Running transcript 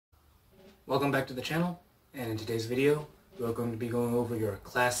Welcome back to the channel, and in today's video we're going to be going over your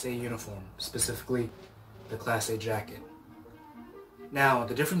Class A uniform, specifically the Class A jacket. Now,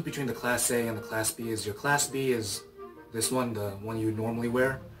 the difference between the Class A and the Class B is your Class B is this one, the one you normally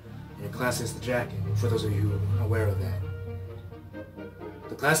wear, and your Class A is the jacket, for those of you who are aware of that.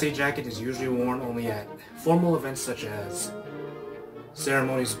 The Class A jacket is usually worn only at formal events such as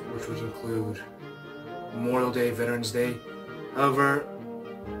ceremonies, which would include Memorial Day, Veterans Day. However,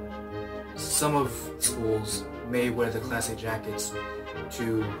 some of schools may wear the Class A jackets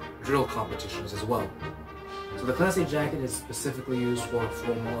to drill competitions as well. So the Class A jacket is specifically used for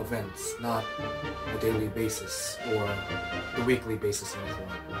formal events, not a daily basis or the weekly basis uniform.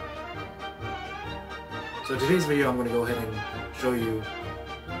 So in today's video I'm going to go ahead and show you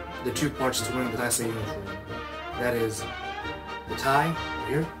the two parts to wearing the Class A uniform. That is the tie, right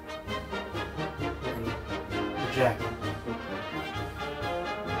here, and the jacket.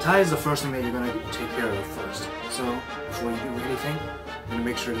 The tie is the first thing that you're going to take care of first. So before you do anything, you're going to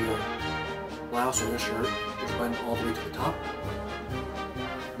make sure your blouse or your shirt is buttoned all the way to the top.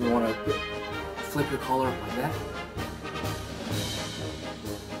 You want to flip your collar up like that.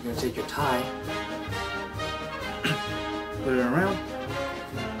 You're going to take your tie, put it around.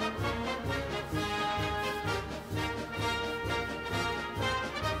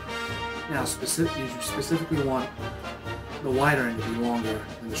 Now, you specifically want the wider end to be longer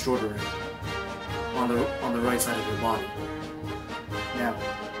than the shorter end on the right side of your body. Now,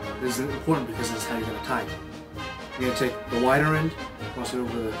 this is important because this is how you're going to tie it. You're going to take the wider end, cross it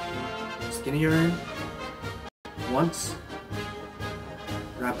over the skinnier end once,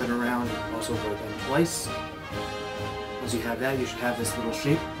 wrap it around, cross over again twice. Once you have that, you should have this little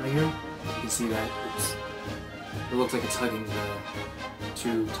shape right here. You can see that it looks like it's hugging the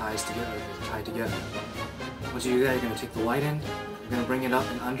two ties together, tied together. Once you do that, you're going to take the white end, you're going to bring it up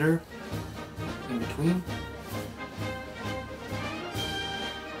and under, in between.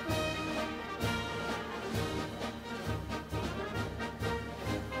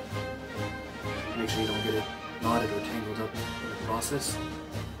 Make sure you don't get it knotted or tangled up in the process.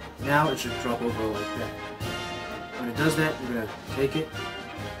 Now it should drop over like that. When it does that, you're going to take it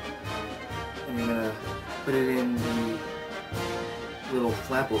and you're going to put it in the little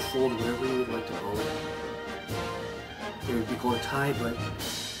flap or fold, whatever you would like to call it. It would be called a tie, but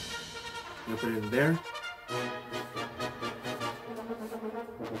you'll put it in there.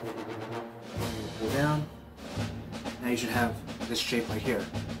 Pull down. Now you should have this shape right here.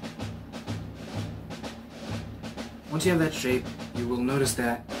 Once you have that shape, you will notice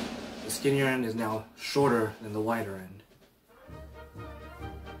that the skinnier end is now shorter than the wider end.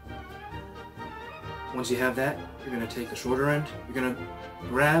 Once you have that, you're going to take the shorter end, you're going to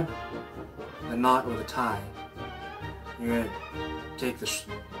grab the knot or the tie. You're going to take the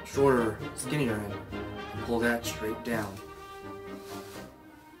shorter, skinnier end and pull that straight down.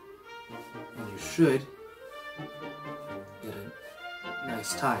 And you should get a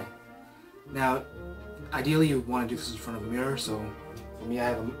nice tie. Now, ideally you want to do this in front of a mirror, so for me I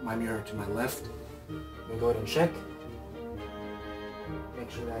have my mirror to my left. I'm going to go ahead and check.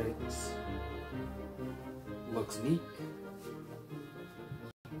 Make sure that it looks neat.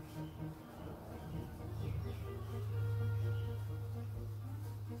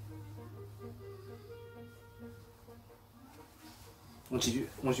 Once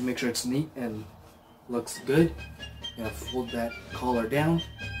you make sure it's neat and looks good, you're going to fold that collar down.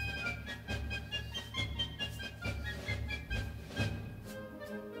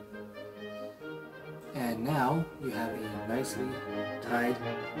 And now you have a nicely tied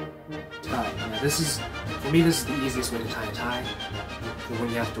tie. Now for me this is the easiest way to tie a tie for when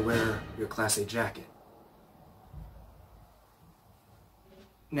you have to wear your Class A jacket.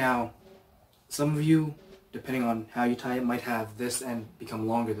 Now, some of you, depending on how you tie it, might have this end become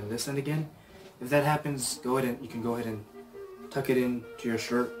longer than this end again. If that happens, you can go ahead and tuck it into your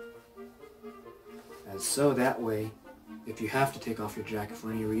shirt, as so that way, if you have to take off your jacket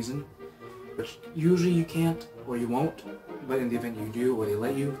for any reason, which usually you can't or you won't, but in the event you do or they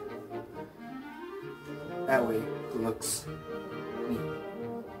let you, that way it looks neat.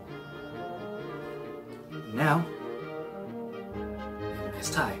 And now, you have a nice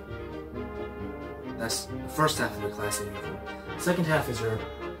tie. That's the first half of your Class A uniform. The second half is your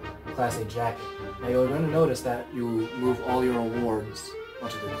Class A jacket. Now you're going to notice that you move all your awards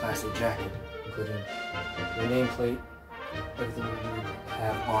onto the Class A jacket, including your nameplate, everything you need to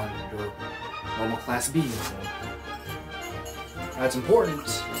have on your normal Class B uniform. Now it's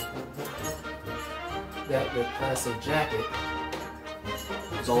important that your Class A jacket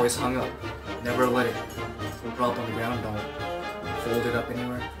is always hung up. Never let it drop on the ground. Don't fold it up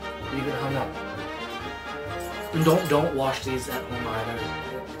anywhere. leave it hung up. And don't wash these at home either.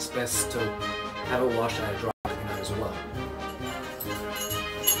 It's best to have it washed at a dry cleaner as well.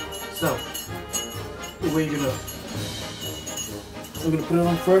 So, the way I'm gonna put it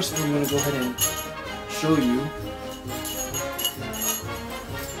on first, and I'm gonna go ahead and show you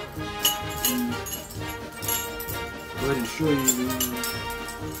the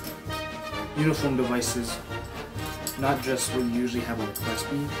uniform devices, not just what you usually have on a Class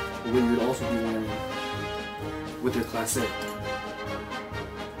B, but what you would also be wearing with your Class A. Now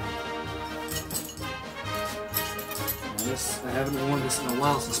this, I haven't worn this in a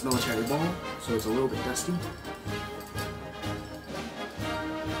while since military ball, so it's a little bit dusty.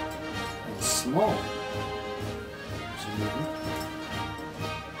 And it's small.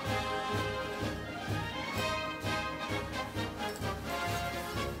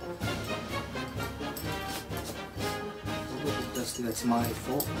 That's my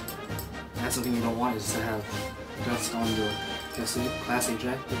fault. That's something you don't want, is to have dust on your Class A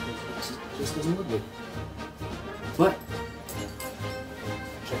jacket. It just doesn't look good. But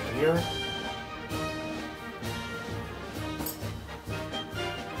check it here.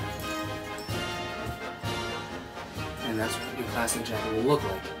 And that's what your Class A jacket will look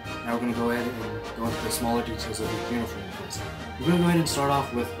like. Now we're going to go ahead and go into the smaller details of your uniform first. We're going to go ahead and start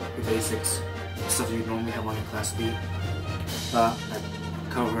off with the basics, the stuff you normally have on your Class B. I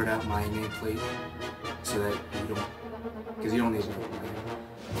covered out my nameplate so that you don't, because you don't need to know.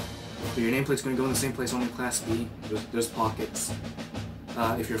 So your nameplate's going to go in the same place on your Class B. There's pockets.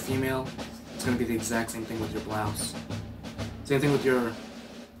 If you're female, it's going to be the exact same thing with your blouse. Same thing with your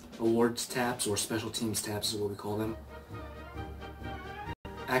awards tabs, or special teams tabs is what we call them.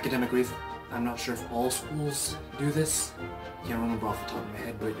 Academic wreath, I'm not sure if all schools do this. I can't remember off the top of my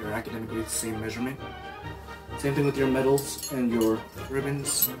head, but your academic wreath, same measurement. Same thing with your medals and your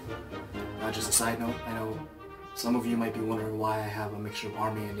ribbons. Just a side note, I know some of you might be wondering why I have a mixture of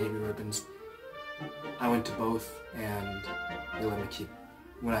Army and Navy ribbons. I went to both, and they let me keep,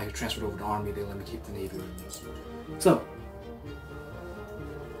 when I transferred over to Army, they let me keep the Navy ribbons. So,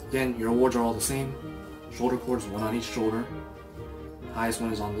 again, your awards are all the same. Shoulder cords, one on each shoulder. Highest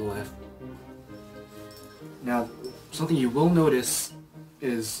one is on the left. Now, something you will notice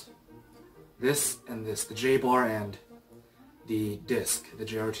is this and this, the J-bar and the disc, the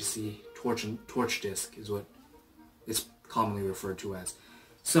JROTC torch disc is what it's commonly referred to as.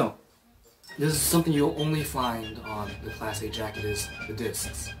 So, this is something you'll only find on the Class A jacket, is the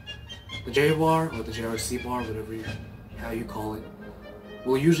discs. The J-bar, or the JROTC bar, how you call it,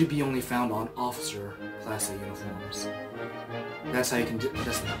 will usually be only found on officer Class A uniforms. That's how you can,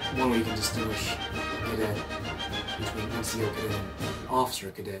 that's one way you can distinguish a cadet between NCO cadet and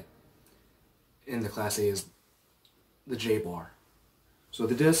officer cadet. In the Class A is the J-bar. So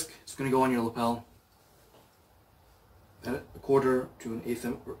the disc is going to go on your lapel at a quarter to an eighth,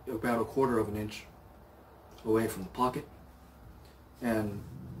 about a quarter of an inch away from the pocket. And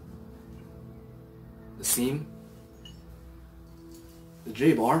the seam, the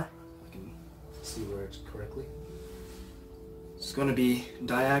J-bar, I can see where it's correctly, it's going to be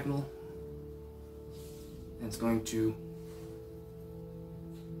diagonal, and it's going to,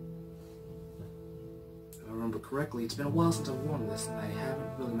 if I remember correctly, it's been a while since I've worn this, and I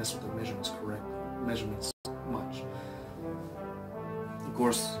haven't really messed with the measurements much. Of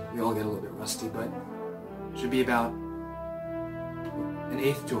course, we all get a little bit rusty, but it should be about an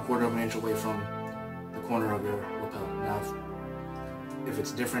eighth to a quarter of an inch away from the corner of your lapel. Now, if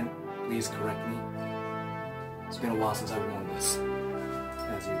it's different, please correct me. It's been a while since I've worn this,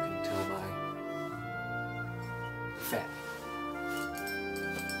 as you can tell by the fat.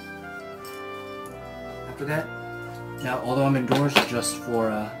 After that, now although I'm indoors, just for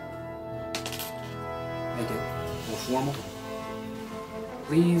make it more formal,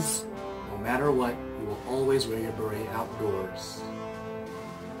 please, no matter what, you will always wear your beret outdoors.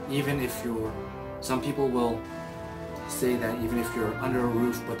 Even if you're, some people will say that even if you're under a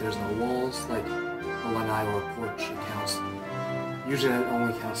roof but there's no walls, like a lanai or a porch, it counts. Usually that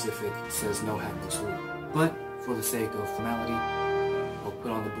only counts if it says no hat, no salute. But for the sake of formality, I'll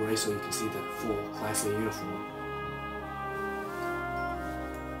put on the beret so you can see the full Class A uniform.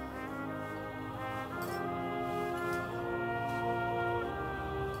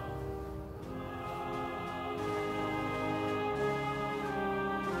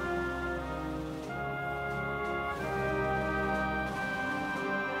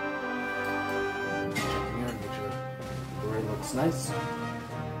 Looks nice.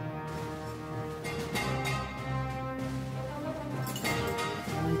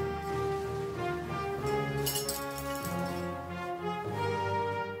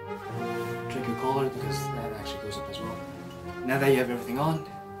 check your collar because that actually goes up as well. Now that you have everything on,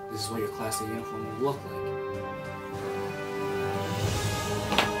 this is what your Class A uniform will look like.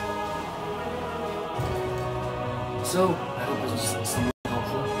 So, I hope this was somewhat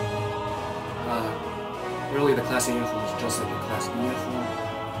helpful. Really, the Class A uniform is just like your Class B uniform.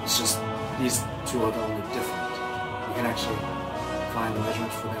 It's just these two are the only different. You can actually find the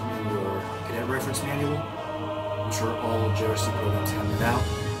measurements for them in your cadet reference manual. I'm sure all JRC programs have it out.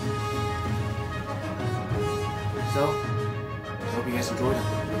 So, I hope you guys enjoyed it.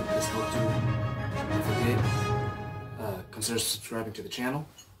 If this helped you, if it did, consider subscribing to the channel,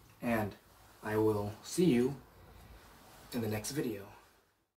 and I will see you in the next video.